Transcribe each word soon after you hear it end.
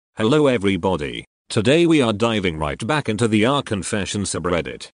Hello everybody. Today we are diving right back into the Our Confession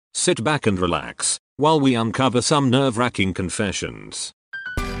subreddit. Sit back and relax while we uncover some nerve-wracking confessions.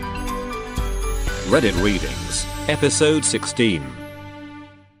 Reddit Readings, Episode 16.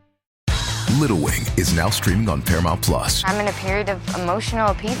 Little Wing is now streaming on Paramount+. I'm in a period of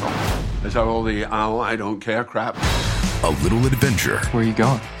emotional upheaval. Is that all the I don't care crap? A little adventure. Where are you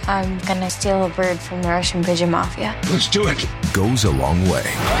going? I'm gonna steal a bird from the Russian pigeon mafia. Let's do it. Goes a long way.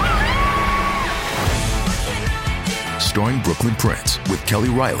 Starring Brooklyn Prince with Kelly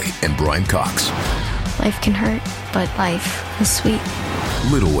Riley and Brian Cox. Life can hurt, but life is sweet.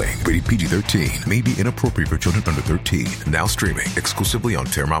 Little Wing, rated PG-13, may be inappropriate for children under 13. Now streaming exclusively on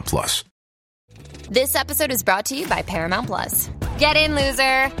Paramount+. This episode is brought to you by Paramount Plus. Get in,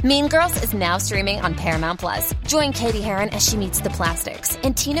 loser! Mean Girls is now streaming on Paramount Plus. Join Katie Heron as she meets the plastics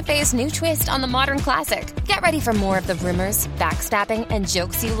in Tina Fey's new twist on the modern classic. Get ready for more of the rumors, backstabbing, and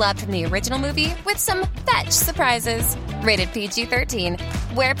jokes you loved from the original movie with some fetch surprises. Rated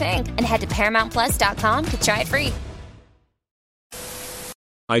PG-13. Wear pink and head to ParamountPlus.com to try it free.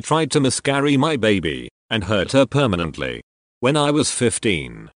 I tried to miscarry my baby and hurt her permanently. When I was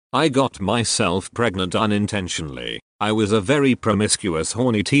 15, I got myself pregnant unintentionally. I was a very promiscuous,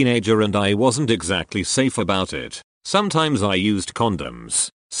 horny teenager and I wasn't exactly safe about it. Sometimes I used condoms,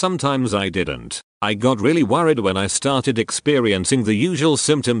 sometimes I didn't. I got really worried when I started experiencing the usual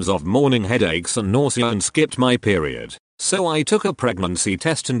symptoms of morning headaches and nausea and skipped my period. So I took a pregnancy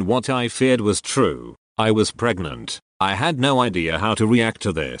test and what I feared was true. I was pregnant. I had no idea how to react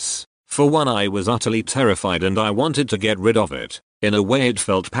to this. For one, I was utterly terrified and I wanted to get rid of it. In a way it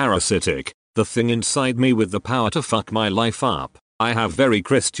felt parasitic, the thing inside me with the power to fuck my life up. I have very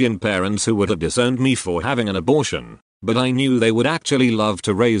Christian parents who would have disowned me for having an abortion, but I knew they would actually love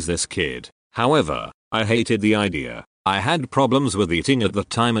to raise this kid. However, I hated the idea. I had problems with eating at the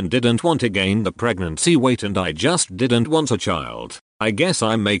time and didn't want to gain the pregnancy weight and I just didn't want a child. I guess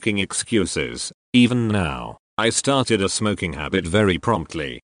I'm making excuses. Even now, I started a smoking habit very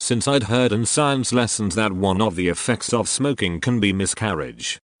promptly. Since I'd heard in science lessons that one of the effects of smoking can be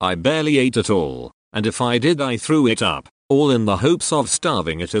miscarriage. I barely ate at all, and if I did I threw it up, all in the hopes of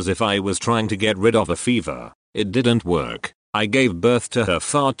starving it as if I was trying to get rid of a fever. It didn't work. I gave birth to her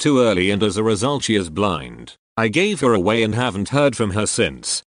far too early and as a result she is blind. I gave her away and haven't heard from her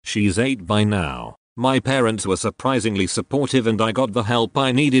since. She's 8 by now. My parents were surprisingly supportive and I got the help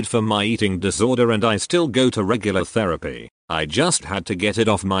I needed for my eating disorder and I still go to regular therapy. I just had to get it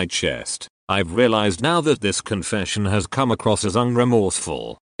off my chest. I've realized now that this confession has come across as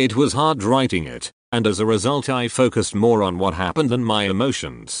unremorseful. It was hard writing it, and as a result I focused more on what happened than my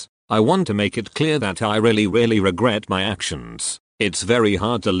emotions. I want to make it clear that I really regret my actions. It's very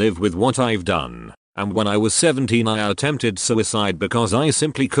hard to live with what I've done. And when I was 17 I attempted suicide because I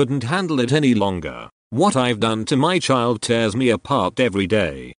simply couldn't handle it any longer. What I've done to my child tears me apart every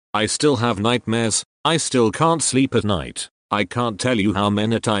day. I still have nightmares. I still can't sleep at night. I can't tell you how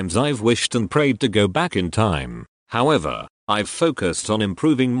many times I've wished and prayed to go back in time. However, I've focused on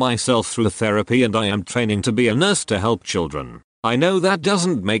improving myself through therapy and I am training to be a nurse to help children. I know that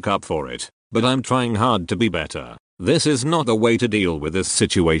doesn't make up for it, but I'm trying hard to be better. This is not the way to deal with this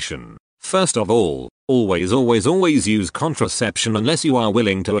situation. First of all, always use contraception unless you are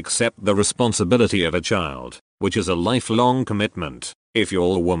willing to accept the responsibility of a child, which is a lifelong commitment. If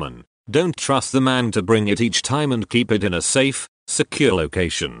you're a woman, don't trust the man to bring it each time and keep it in a safe, secure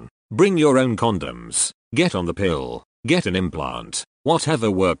location. Bring your own condoms. Get on the pill. Get an implant.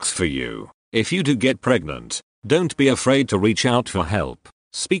 Whatever works for you. If you do get pregnant, don't be afraid to reach out for help.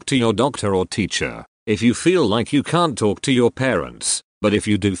 Speak to your doctor or teacher. If you feel like you can't talk to your parents, but if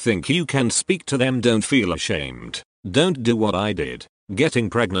you do think you can speak to them, don't feel ashamed. Don't do what I did. Getting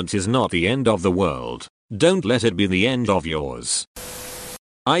pregnant is not the end of the world. Don't let it be the end of yours.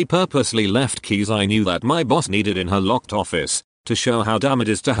 I purposely left keys I knew that my boss needed in her locked office to show how dumb it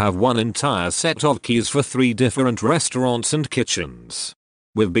is to have one entire set of keys for 3 different restaurants and kitchens.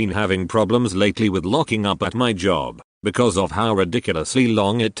 We've been having problems lately with locking up at my job because of how ridiculously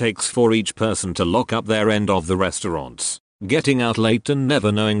long it takes for each person to lock up their end of the restaurants. Getting out late and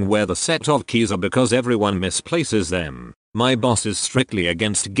never knowing where the set of keys are because everyone misplaces them. My boss is strictly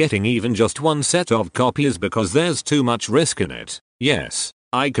against getting even just one set of copies because there's too much risk in it. Yes,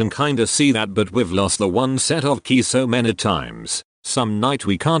 I can kinda see that, but we've lost the one set of keys so many times. Some night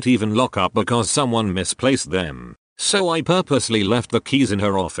we can't even lock up because someone misplaced them. So I purposely left the keys in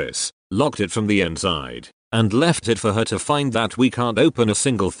her office, locked it from the inside, and left it for her to find that we can't open a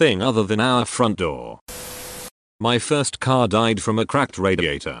single thing other than our front door. My first car died from a cracked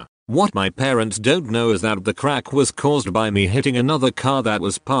radiator. What my parents don't know is that the crack was caused by me hitting another car that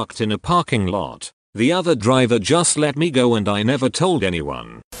was parked in a parking lot. The other driver just let me go and I never told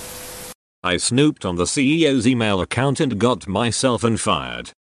anyone. I snooped on the CEO's email account and got myself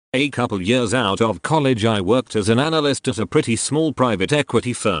fired. A couple years out of college I worked as an analyst at a pretty small private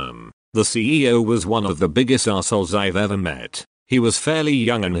equity firm. The CEO was one of the biggest assholes I've ever met. He was fairly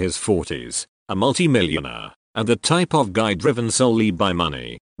young in his 40s, a multi-millionaire, and the type of guy driven solely by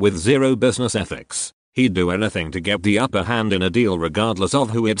money, with zero business ethics. He'd do anything to get the upper hand in a deal regardless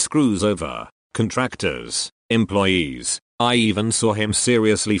of who it screws over. Contractors, employees. I even saw him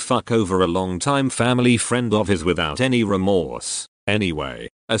seriously fuck over a longtime family friend of his without any remorse. Anyway,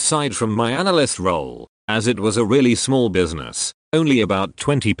 aside from my analyst role, as it was a really small business, only about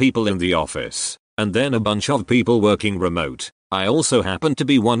 20 people in the office, and then a bunch of people working remote, I also happened to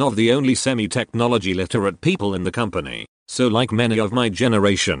be one of the only semi-technology literate people in the company. So like many of my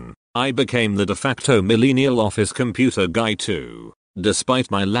generation, I became the de facto millennial office computer guy too.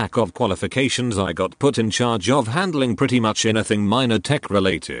 Despite my lack of qualifications, I got put in charge of handling pretty much anything minor tech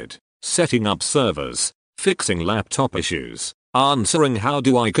related. Setting up servers, fixing laptop issues, answering how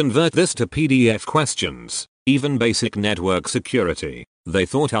do I convert this to PDF questions, even basic network security. They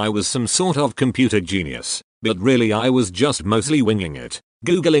thought I was some sort of computer genius, but really I was just mostly winging it,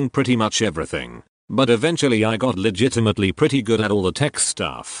 googling pretty much everything. But eventually I got legitimately pretty good at all the tech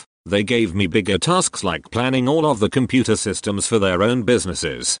stuff. They gave me bigger tasks like planning all of the computer systems for their own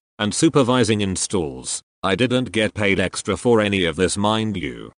businesses, and supervising installs. I didn't get paid extra for any of this, mind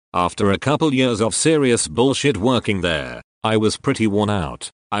you. After a couple years of serious bullshit working there, I was pretty worn out.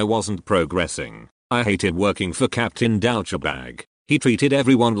 I wasn't progressing. I hated working for Captain Douchebag. He treated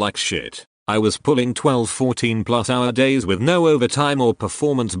everyone like shit. I was pulling 12-14 plus hour days with no overtime or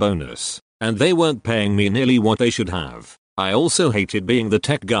performance bonus, and they weren't paying me nearly what they should have. I also hated being the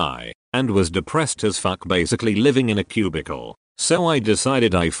tech guy, and was depressed as fuck basically living in a cubicle. So I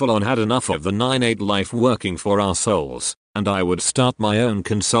decided I full on had enough of the 9/8 life working for our souls, and I would start my own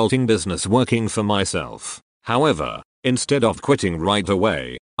consulting business working for myself. However, instead of quitting right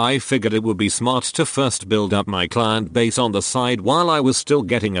away, I figured it would be smart to first build up my client base on the side while I was still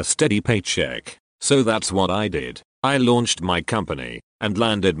getting a steady paycheck. So that's what I did. I launched my company, and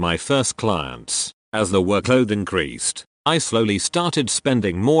landed my first clients. As the workload increased, I slowly started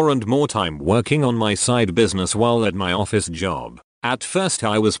spending more and more time working on my side business while at my office job. At first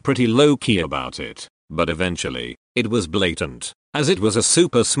I was pretty low-key about it, but eventually, it was blatant. As it was a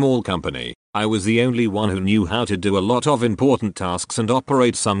super small company, I was the only one who knew how to do a lot of important tasks and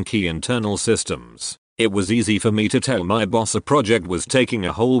operate some key internal systems. It was easy for me to tell my boss a project was taking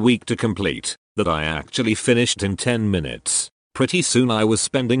a whole week to complete, that I actually finished in 10 minutes. Pretty soon I was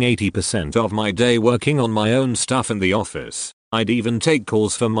spending 80% of my day working on my own stuff in the office. I'd even take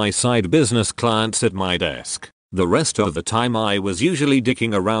calls from my side business clients at my desk. The rest of the time I was usually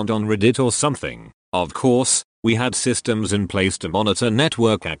dicking around on Reddit or something. Of course, we had systems in place to monitor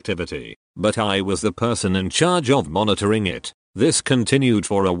network activity, but I was the person in charge of monitoring it. This continued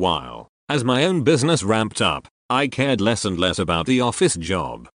for a while. As my own business ramped up, I cared less and less about the office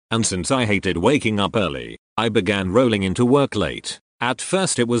job, and since I hated waking up early, I began rolling into work late. At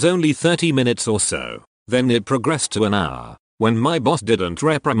first it was only 30 minutes or so, then it progressed to an hour. When my boss didn't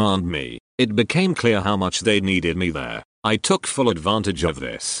reprimand me, it became clear how much they needed me there. I took full advantage of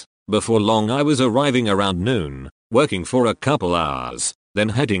this. Before long I was arriving around noon, working for a couple hours, then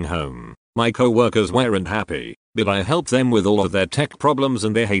heading home. My co-workers weren't happy, but I helped them with all of their tech problems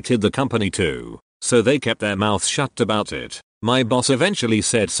and they hated the company too, so they kept their mouths shut about it. My boss eventually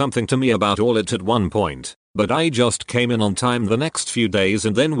said something to me about all it at one point, but I just came in on time the next few days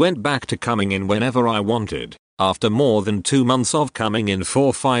and then went back to coming in whenever I wanted. After more than 2 months of coming in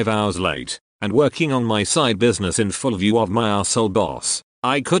 4-5 hours late, and working on my side business in full view of my arsehole boss,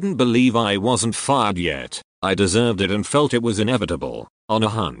 I couldn't believe I wasn't fired yet. I deserved it and felt it was inevitable. On a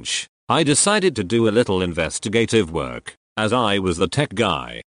hunch, I decided to do a little investigative work. As I was the tech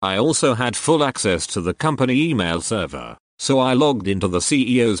guy, I also had full access to the company email server, so I logged into the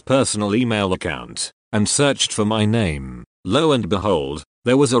CEO's personal email account and searched for my name. Lo and behold,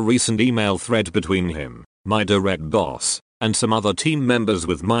 there was a recent email thread between him, my direct boss, and some other team members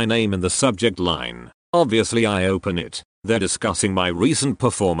with my name in the subject line. Obviously I open it. They're discussing my recent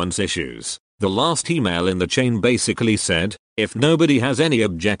performance issues. The last email in the chain basically said, if nobody has any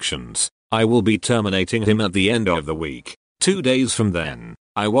objections, I will be terminating him at the end of the week. 2 days from then.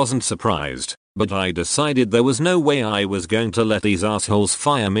 I wasn't surprised, but I decided there was no way I was going to let these assholes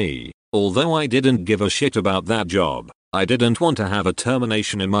fire me. Although I didn't give a shit about that job, I didn't want to have a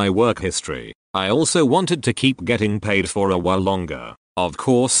termination in my work history. I also wanted to keep getting paid for a while longer. Of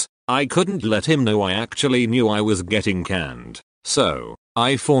course, I couldn't let him know I actually knew I was getting canned. So,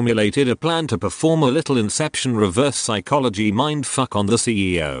 I formulated a plan to perform a little inception reverse psychology mindfuck on the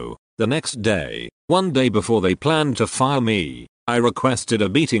CEO. The next day, one day before they planned to fire me, I requested a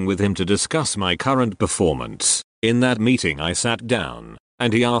meeting with him to discuss my current performance. In that meeting I sat down,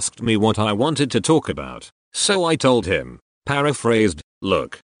 and he asked me what I wanted to talk about. So I told him, paraphrased,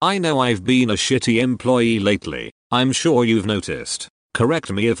 "Look, I know I've been a shitty employee lately. I'm sure you've noticed.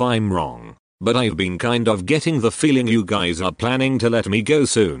 Correct me if I'm wrong, but I've been kind of getting the feeling you guys are planning to let me go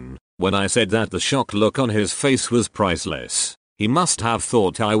soon." When I said that, the shocked look on his face was priceless. He must have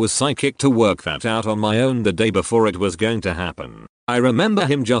thought I was psychic to work that out on my own the day before it was going to happen. I remember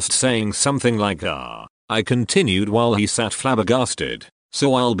him just saying something like I continued while he sat flabbergasted.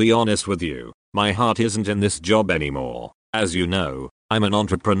 "So I'll be honest with you, my heart isn't in this job anymore. As you know, I'm an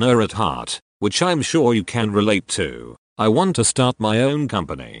entrepreneur at heart, which I'm sure you can relate to. I want to start my own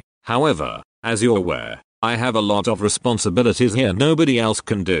company. However, as you're aware, I have a lot of responsibilities here nobody else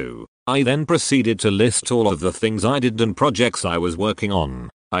can do." I then proceeded to list all of the things I did and projects I was working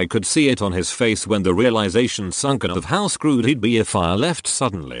on. I could see it on his face when the realization sunk in of how screwed he'd be if I left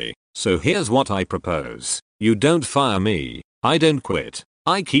suddenly. "So here's what I propose. You don't fire me. I don't quit.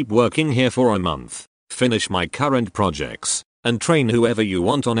 I keep working here for a month, finish my current projects, and train whoever you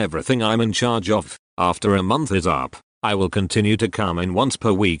want on everything I'm in charge of. After a month is up, I will continue to come in once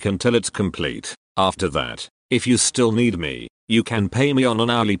per week until it's complete. After that, if you still need me, you can pay me on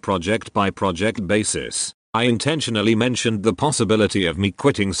an hourly project by project basis." I intentionally mentioned the possibility of me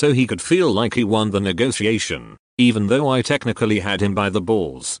quitting so he could feel like he won the negotiation, even though I technically had him by the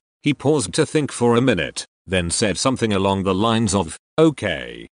balls. He paused to think for a minute, then said something along the lines of,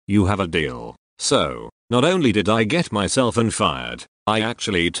 "Okay, you have a deal." So, not only did I get myself unfired, I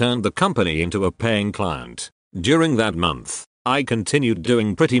actually turned the company into a paying client. During that month, I continued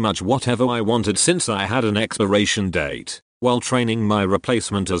doing pretty much whatever I wanted since I had an expiration date, while training my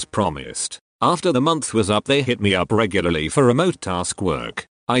replacement as promised. After the month was up, they hit me up regularly for remote task work.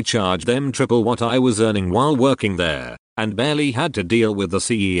 I charged them triple what I was earning while working there, and barely had to deal with the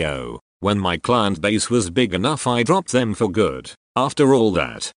CEO. When my client base was big enough, I dropped them for good. After all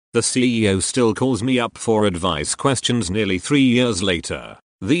that, the CEO still calls me up for advice questions nearly 3 years later.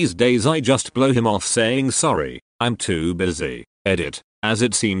 These days I just blow him off saying, "Sorry, I'm too busy." Edit. As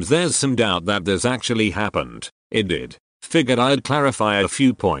it seems there's some doubt that this actually happened. It did. Figured I'd clarify a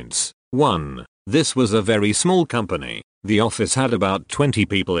few points. 1. This was a very small company. The office had about 20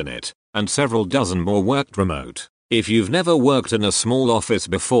 people in it, and several dozen more worked remote. If you've never worked in a small office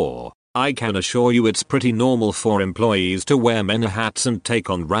before, I can assure you it's pretty normal for employees to wear many hats and take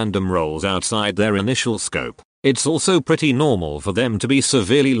on random roles outside their initial scope. It's also pretty normal for them to be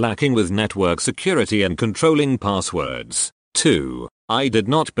severely lacking with network security and controlling passwords. 2. I did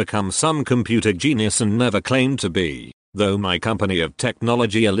not become some computer genius and never claimed to be, though my company of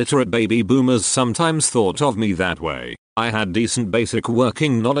technology illiterate baby boomers sometimes thought of me that way. I had decent basic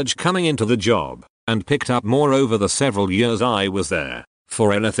working knowledge coming into the job, and picked up more over the several years I was there.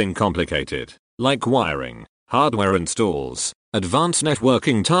 For anything complicated, like wiring, hardware installs, advanced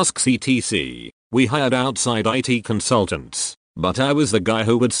networking tasks etc., we hired outside IT consultants, but I was the guy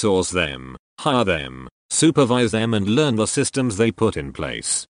who would source them, hire them, supervise them and learn the systems they put in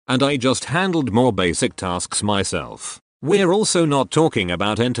place, and I just handled more basic tasks myself. We're also not talking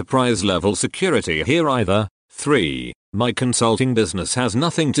about enterprise level security here either. 3. My consulting business has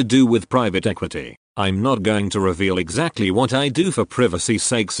nothing to do with private equity. I'm not going to reveal exactly what I do for privacy's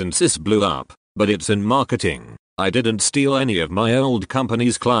sake since this blew up, but it's in marketing. I didn't steal any of my old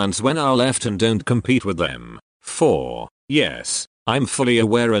company's clients when I left and don't compete with them. 4. Yes, I'm fully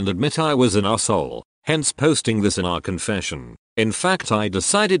aware and admit I was an asshole, hence posting this in our confession. In fact, I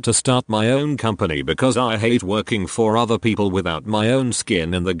decided to start my own company because I hate working for other people without my own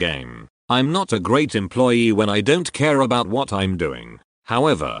skin in the game. I'm not a great employee when I don't care about what I'm doing.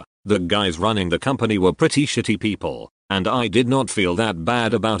 However, the guys running the company were pretty shitty people, and I did not feel that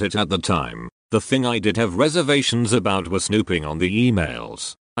bad about it at the time. The thing I did have reservations about was snooping on the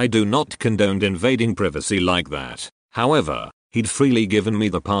emails. I do not condone invading privacy like that. However, he'd freely given me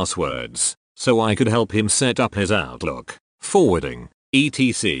the passwords, so I could help him set up his Outlook, forwarding,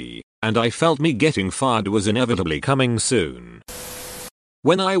 etc., and I felt me getting fired was inevitably coming soon.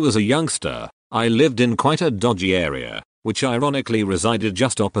 When I was a youngster, I lived in quite a dodgy area, which ironically resided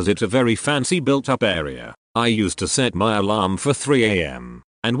just opposite a very fancy built-up area. I used to set my alarm for 3 AM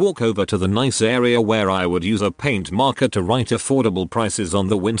and walk over to the nice area where I would use a paint marker to write affordable prices on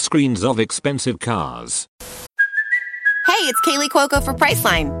the windscreens of expensive cars. Hey, it's Kaylee Cuoco for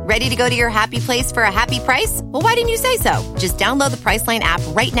Priceline. Ready to go to your happy place for a happy price? Well, why didn't you say so? Just download the Priceline app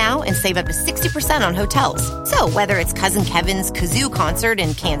right now and save up to 60% on hotels. So whether it's Cousin Kevin's Kazoo Concert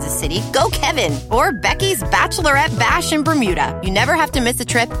in Kansas City, go Kevin, or Becky's Bachelorette Bash in Bermuda, you never have to miss a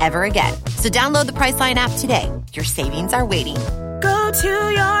trip ever again. So download the Priceline app today. Your savings are waiting. Go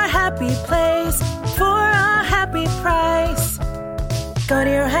to your happy place for a happy price. Go to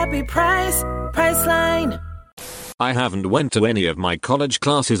your happy price, Priceline. I haven't went to any of my college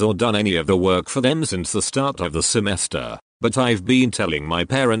classes or done any of the work for them since the start of the semester, but I've been telling my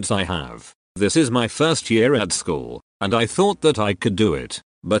parents I have. This is my first year at school, and I thought that I could do it,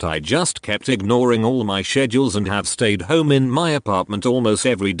 but I just kept ignoring all my schedules and have stayed home in my apartment almost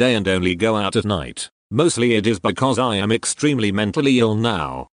every day and only go out at night. Mostly it is because I am extremely mentally ill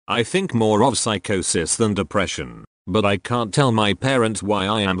now. I think more of psychosis than depression. But I can't tell my parents why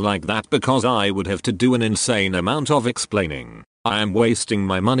I am like that because I would have to do an insane amount of explaining. I am wasting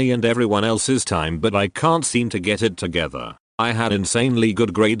my money and everyone else's time, but I can't seem to get it together. I had insanely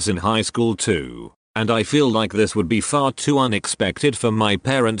good grades in high school too, and I feel like this would be far too unexpected for my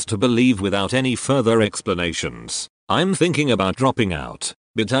parents to believe without any further explanations. I'm thinking about dropping out,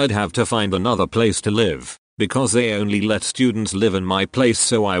 but I'd have to find another place to live, because they only let students live in my place,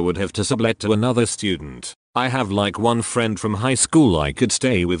 so I would have to sublet to another student. I have like one friend from high school I could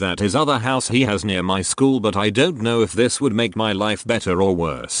stay with at his other house he has near my school, but I don't know if this would make my life better or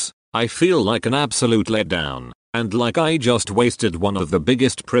worse. I feel like an absolute letdown, and like I just wasted one of the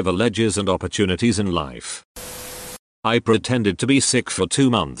biggest privileges and opportunities in life. I pretended to be sick for 2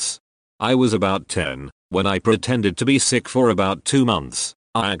 months. I was about 10 when I pretended to be sick for about 2 months.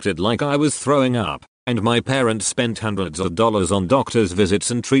 I acted like I was throwing up, and my parents spent hundreds of dollars on doctor's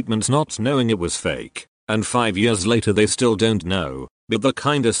visits and treatments not knowing it was fake. And 5 years later they still don't know. But the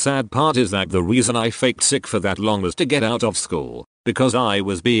kinda sad part is that the reason I faked sick for that long was to get out of school, because I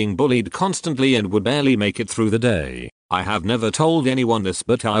was being bullied constantly and would barely make it through the day. I have never told anyone this,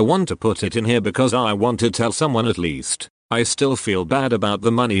 but I want to put it in here because I want to tell someone at least. I still feel bad about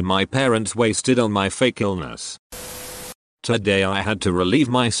the money my parents wasted on my fake illness. Today I had to relieve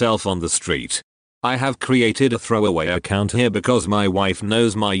myself on the street. I have created a throwaway account here because my wife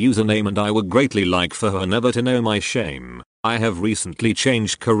knows my username and I would greatly like for her never to know my shame. I have recently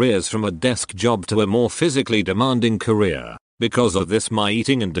changed careers from a desk job to a more physically demanding career. Because of this my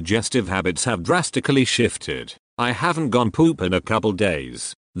eating and digestive habits have drastically shifted. I haven't gone poop in a couple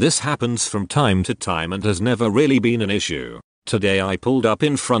days. This happens from time to time and has never really been an issue. Today I pulled up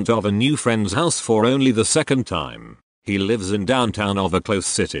in front of a new friend's house for only the second time. He lives in downtown of a close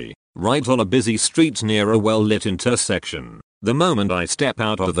city, right on a busy street near a well-lit intersection. The moment I step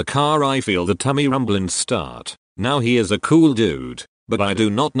out of the car I feel the tummy rumblings start. Now he is a cool dude, but I do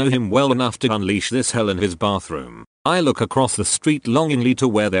not know him well enough to unleash this hell in his bathroom. I look across the street longingly to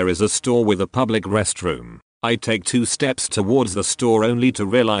where there is a store with a public restroom. I take 2 steps towards the store only to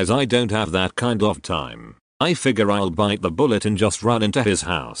realize I don't have that kind of time. I figure I'll bite the bullet and just run into his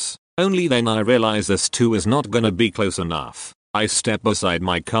house. Only then I realize this too is not gonna be close enough. I step beside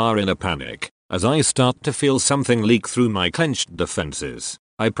my car in a panic, as I start to feel something leak through my clenched defenses.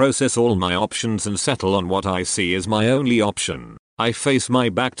 I process all my options and settle on what I see as my only option. I face my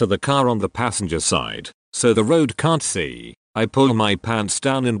back to the car on the passenger side, so the road can't see. I pull my pants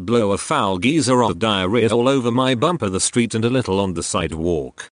down and blow a foul geyser of diarrhea all over my bumper, the street and a little on the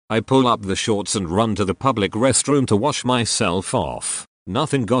sidewalk. I pull up the shorts and run to the public restroom to wash myself off.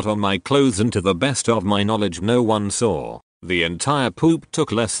 Nothing got on my clothes and to the best of my knowledge no one saw. The entire poop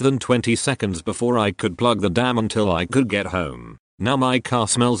took less than 20 seconds before I could plug the dam until I could get home. Now my car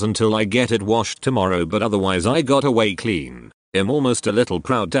smells until I get it washed tomorrow, but otherwise I got away clean. I'm almost a little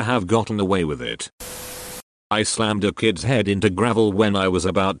proud to have gotten away with it. I slammed a kid's head into gravel when I was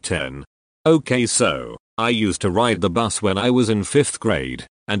about 10. Okay, so I used to ride the bus when I was in 5th grade,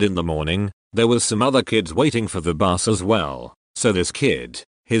 and in the morning, there was some other kids waiting for the bus as well. So this kid,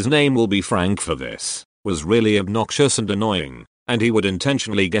 his name will be Frank for this, was really obnoxious and annoying, and he would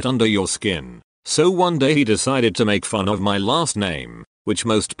intentionally get under your skin. So one day he decided to make fun of my last name, which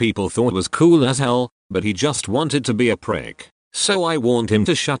most people thought was cool as hell, but he just wanted to be a prick. So I warned him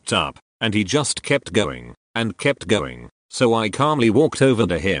to shut up, and he just kept going, and kept going. So I calmly walked over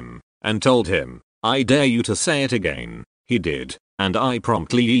to him, and told him, I dare you to say it again. He did, and I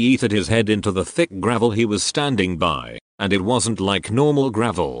promptly yeeted his head into the thick gravel he was standing by. And it wasn't like normal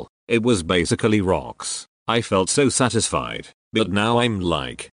gravel, it was basically rocks. I felt so satisfied, but now I'm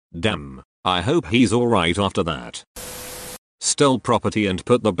like, damn, I hope he's alright after that. Stole property and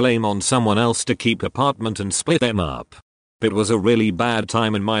put the blame on someone else to keep apartment and split them up. It was a really bad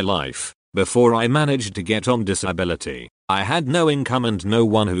time in my life. Before I managed to get on disability, I had no income and no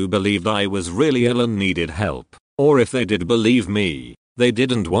one who believed I was really ill and needed help. Or if they did believe me, they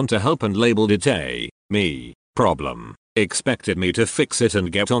didn't want to help and labeled it a me problem. Expected me to fix it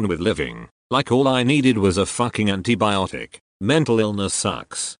and get on with living. Like all I needed was a fucking antibiotic. Mental illness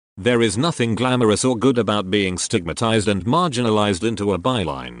sucks. There is nothing glamorous or good about being stigmatized and marginalized into a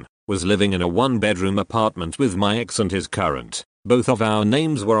byline. Was living in a 1-bedroom apartment with my ex and his current. Both of our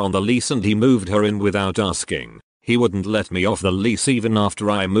names were on the lease and he moved her in without asking. He wouldn't let me off the lease even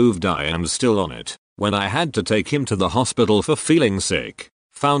after I moved. I am still on it. When I had to take him to the hospital for feeling sick,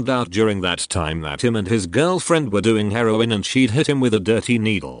 found out during that time that him and his girlfriend were doing heroin and she'd hit him with a dirty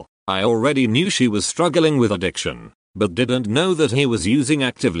needle. I already knew she was struggling with addiction, but didn't know that he was using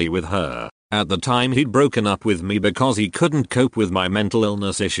actively with her. At the time he'd broken up with me because he couldn't cope with my mental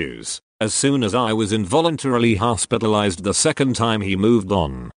illness issues. As soon as I was involuntarily hospitalized the second time he moved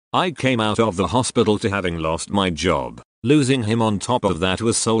on, I came out of the hospital to having lost my job. Losing him on top of that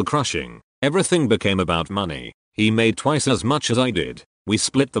was soul crushing. Everything became about money. He made twice as much as I did. We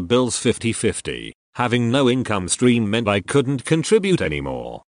split the bills 50-50. Having no income stream meant I couldn't contribute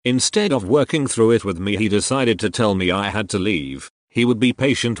anymore. Instead of working through it with me, he decided to tell me I had to leave. He would be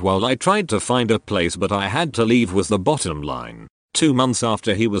patient while I tried to find a place, but I had to leave was the bottom line. 2 months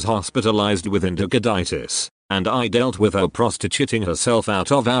after he was hospitalized with endocarditis, and I dealt with her prostituting herself out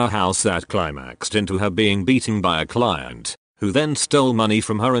of our house, that climaxed into her being beaten by a client, who then stole money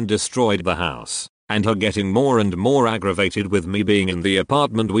from her and destroyed the house, and her getting more and more aggravated with me being in the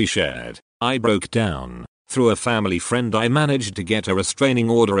apartment we shared. I broke down. Through a family friend I managed to get a restraining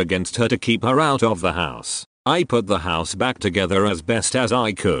order against her to keep her out of the house. I put the house back together as best as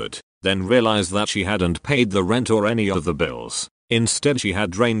I could, then realized that she hadn't paid the rent or any of the bills. Instead, she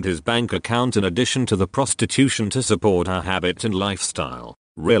had drained his bank account in addition to the prostitution to support her habit and lifestyle.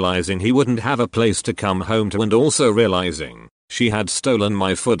 Realizing he wouldn't have a place to come home to, and also realizing she had stolen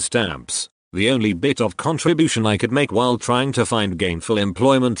my food stamps, the only bit of contribution I could make while trying to find gainful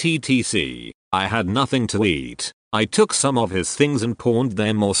employment etc. I had nothing to eat. I took some of his things and pawned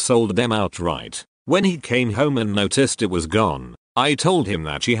them or sold them outright. When he came home and noticed it was gone, I told him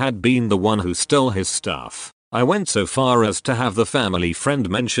that she had been the one who stole his stuff. I went so far as to have the family friend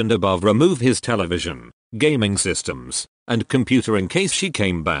mentioned above remove his television, gaming systems, and computer in case she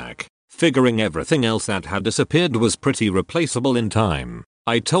came back, figuring everything else that had disappeared was pretty replaceable in time.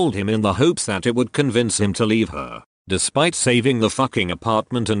 I told him in the hopes that it would convince him to leave her, despite saving the fucking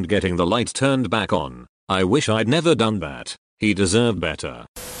apartment and getting the lights turned back on. I wish I'd never done that. He deserved better.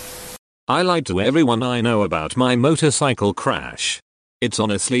 I lied to everyone I know about my motorcycle crash. It's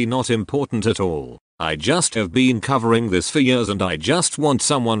honestly not important at all. I just have been covering this for years and I just want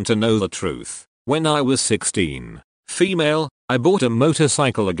someone to know the truth. When I was 16, female, I bought a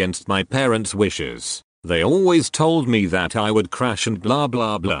motorcycle against my parents' wishes. They always told me that I would crash and blah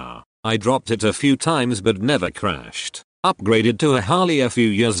blah blah. I dropped it a few times but never crashed. Upgraded to a Harley a few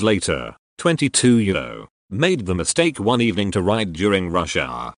years later, 22 Made the mistake one evening to ride during rush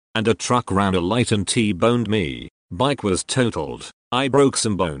hour, and a truck ran a light and T-boned me. Bike was totaled. I broke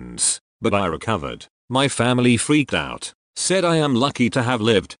some bones, but I recovered. My family freaked out, said I am lucky to have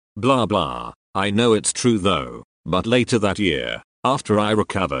lived, blah blah. I know it's true though, but later that year, after I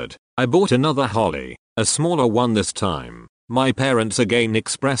recovered, I bought another Harley, a smaller one this time. My parents again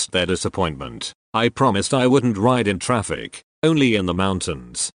expressed their disappointment. I promised I wouldn't ride in traffic, only in the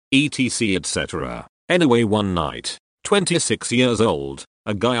mountains, etc etc. Anyway, one night, 26 years old,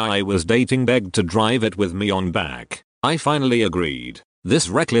 a guy I was dating begged to drive it with me on back. I finally agreed. This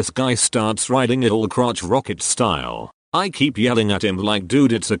reckless guy starts riding it all crotch rocket style. I keep yelling at him like,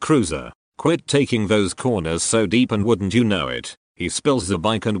 dude, it's a cruiser. Quit taking those corners so deep, and wouldn't you know it, he spills the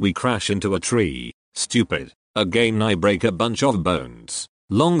bike and we crash into a tree. Stupid. Again I break a bunch of bones.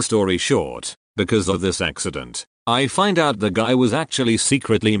 Long story short, because of this accident, I find out the guy was actually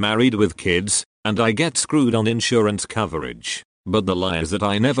secretly married with kids, and I get screwed on insurance coverage. But the lie is that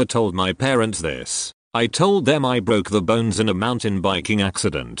I never told my parents this. I told them I broke the bones in a mountain biking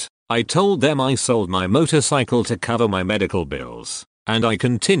accident. I told them I sold my motorcycle to cover my medical bills. And I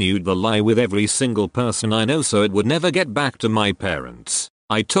continued the lie with every single person I know so it would never get back to my parents.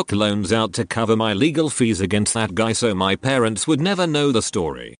 I took loans out to cover my legal fees against that guy so my parents would never know the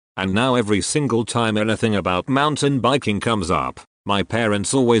story. And now every single time anything about mountain biking comes up, my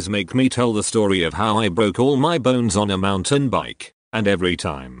parents always make me tell the story of how I broke all my bones on a mountain bike. And every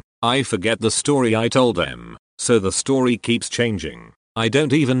time, I forget the story I told them, so the story keeps changing. I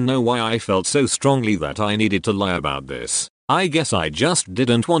don't even know why I felt so strongly that I needed to lie about this. I guess I just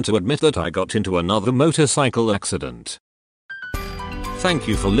didn't want to admit that I got into another motorcycle accident. Thank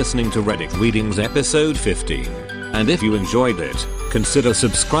you for listening to Reddit Readings episode 15. And if you enjoyed it, consider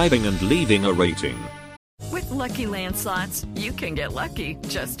subscribing and leaving a rating. With Lucky Land Slots, you can get lucky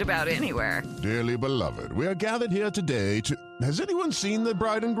just about anywhere. Dearly beloved, we are gathered here today to... Has anyone seen the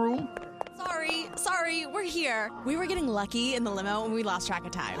bride and groom? Sorry, we're here. We were getting lucky in the limo and we lost track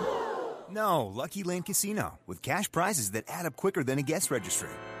of time. No, Lucky Land Casino, with cash prizes that add up quicker than a guest registry.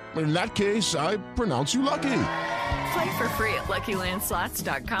 In that case, I pronounce you lucky. Play for free at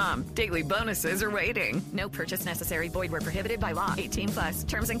LuckyLandSlots.com. Daily bonuses are waiting. No purchase necessary. Void where prohibited by law. 18+.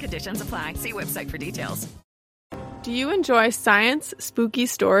 Terms and conditions apply. See website for details. Do you enjoy science, spooky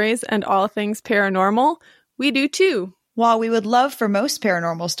stories, and all things paranormal? We do too. While we would love for most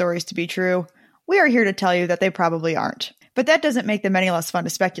paranormal stories to be true, we are here to tell you that they probably aren't. But that doesn't make them any less fun to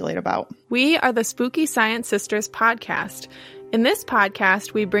speculate about. We are the Spooky Science Sisters podcast. In this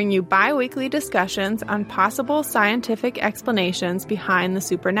podcast, we bring you bi-weekly discussions on possible scientific explanations behind the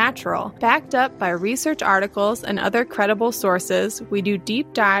supernatural. Backed up by research articles and other credible sources, we do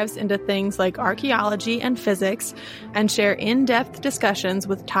deep dives into things like archaeology and physics and share in-depth discussions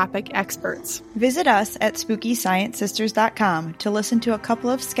with topic experts. Visit us at SpookyScienceSisters.com to listen to a couple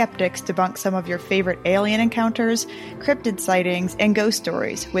of skeptics debunk some of your favorite alien encounters, cryptid sightings, and ghost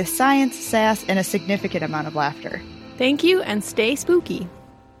stories with science, sass, and a significant amount of laughter. Thank you and stay spooky.